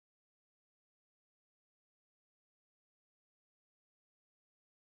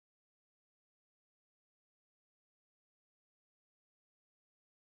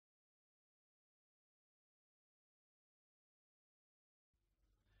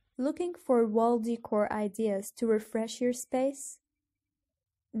Looking for wall decor ideas to refresh your space?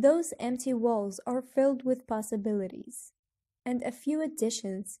 Those empty walls are filled with possibilities, and a few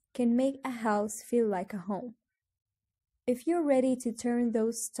additions can make a house feel like a home. If you're ready to turn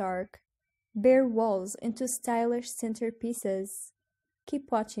those stark, bare walls into stylish centerpieces,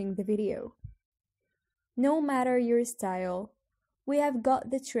 keep watching the video. No matter your style, we have got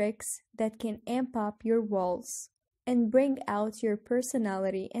the tricks that can amp up your walls and bring out your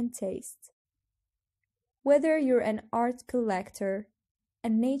personality and taste. Whether you're an art collector, a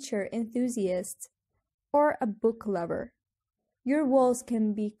nature enthusiast, or a book lover, your walls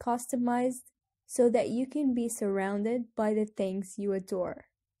can be customized so that you can be surrounded by the things you adore.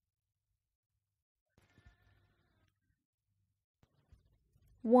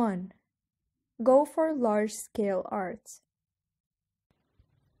 One, go for large-scale art.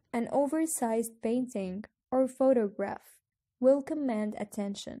 An oversized painting or photograph will command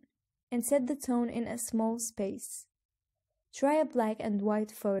attention and set the tone in a small space. Try a black and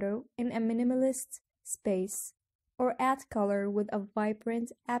white photo in a minimalist space or add color with a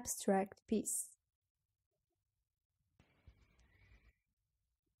vibrant abstract piece.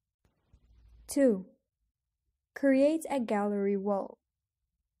 2. Create a gallery wall.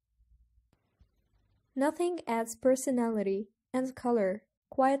 Nothing adds personality and color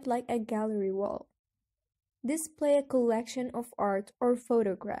quite like a gallery wall. Display a collection of art or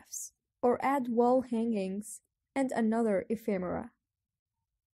photographs, or add wall hangings and another ephemera.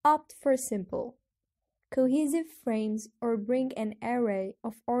 Opt for simple, cohesive frames or bring an array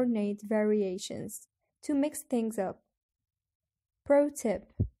of ornate variations to mix things up. Pro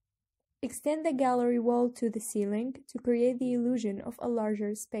tip: extend the gallery wall to the ceiling to create the illusion of a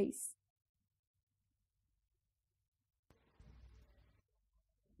larger space.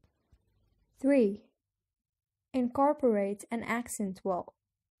 3. Incorporate an accent wall.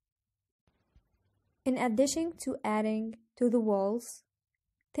 In addition to adding to the walls,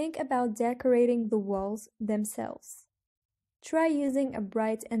 think about decorating the walls themselves. Try using a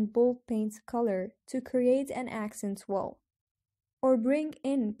bright and bold paint color to create an accent wall, or bring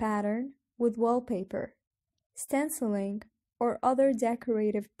in pattern with wallpaper, stenciling, or other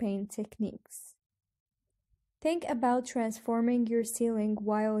decorative paint techniques. Think about transforming your ceiling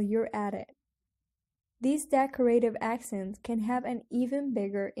while you're at it. These decorative accents can have an even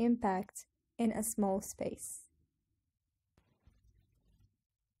bigger impact in a small space.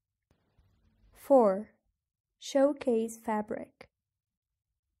 4. Showcase fabric.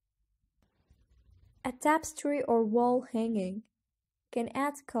 A tapestry or wall hanging can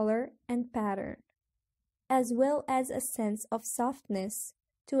add color and pattern, as well as a sense of softness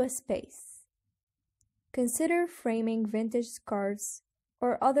to a space. Consider framing vintage scarves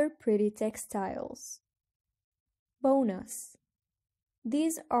or other pretty textiles. Bonus: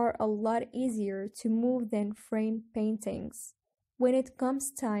 these are a lot easier to move than framed paintings when it comes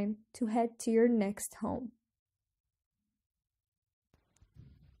time to head to your next home.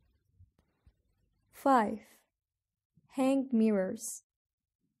 5. Hang mirrors.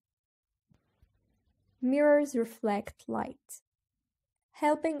 Mirrors reflect light,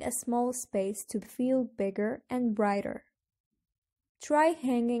 helping a small space to feel bigger and brighter. Try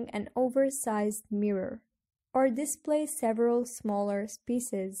hanging an oversized mirror or display several smaller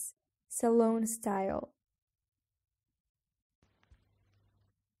pieces, salon style.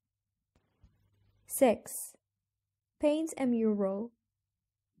 6. Paint a mural.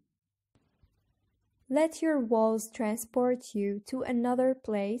 Let your walls transport you to another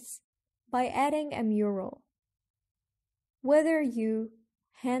place by adding a mural. Whether you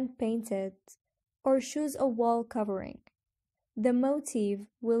hand-paint it or choose a wall covering, the motif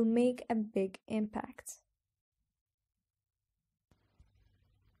will make a big impact.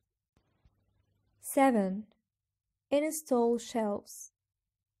 7. Install shelves.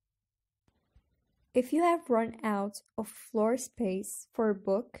 If you have run out of floor space for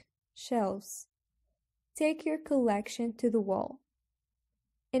book shelves, take your collection to the wall.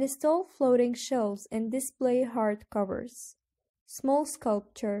 Install floating shelves and display hardcovers, small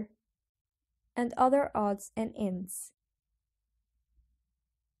sculpture, and other odds and ends.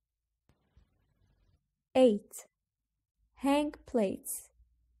 8. Hang plates.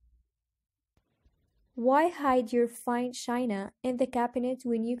 Why hide your fine china in the cabinet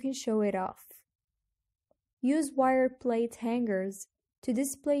when you can show it off? Use wire plate hangers to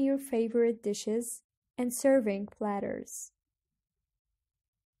display your favorite dishes and serving platters.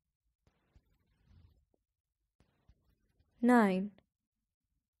 9.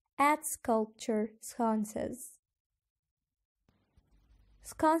 Add sculpture sconces.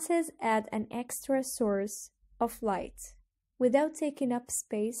 Sconces add an extra source of light without taking up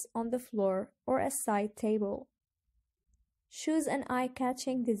space on the floor or a side table. Choose an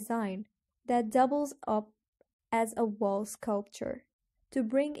eye-catching design that doubles up as a wall sculpture to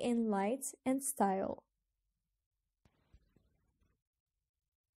bring in light and style.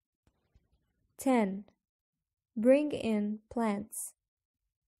 10. Bring in plants.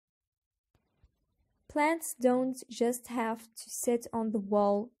 Plants don't just have to sit on the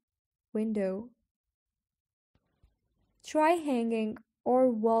wall window. Try hanging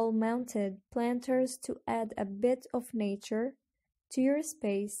or wall-mounted planters to add a bit of nature to your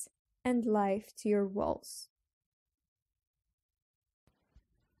space and life to your walls.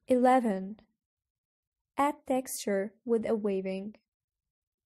 11. Add texture with a waving.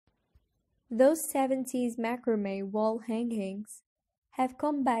 Those 70s macrame wall hangings have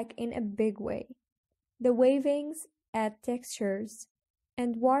come back in a big way. The wavings add textures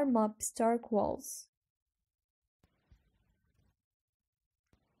and warm up stark walls.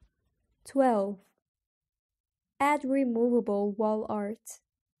 12. Add removable wall art.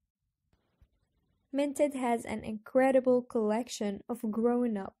 Minted has an incredible collection of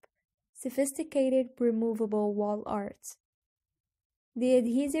grown-up, sophisticated removable wall art. The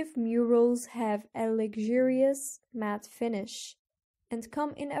adhesive murals have a luxurious matte finish and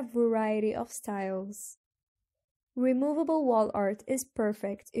come in a variety of styles. Removable wall art is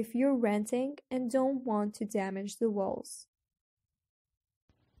perfect if you're renting and don't want to damage the walls.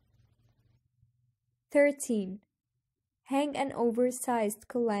 13. Hang an oversized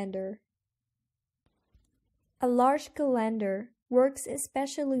calendar. A large calendar works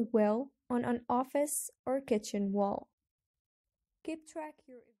especially well on an office or kitchen wall. Keep track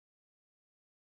your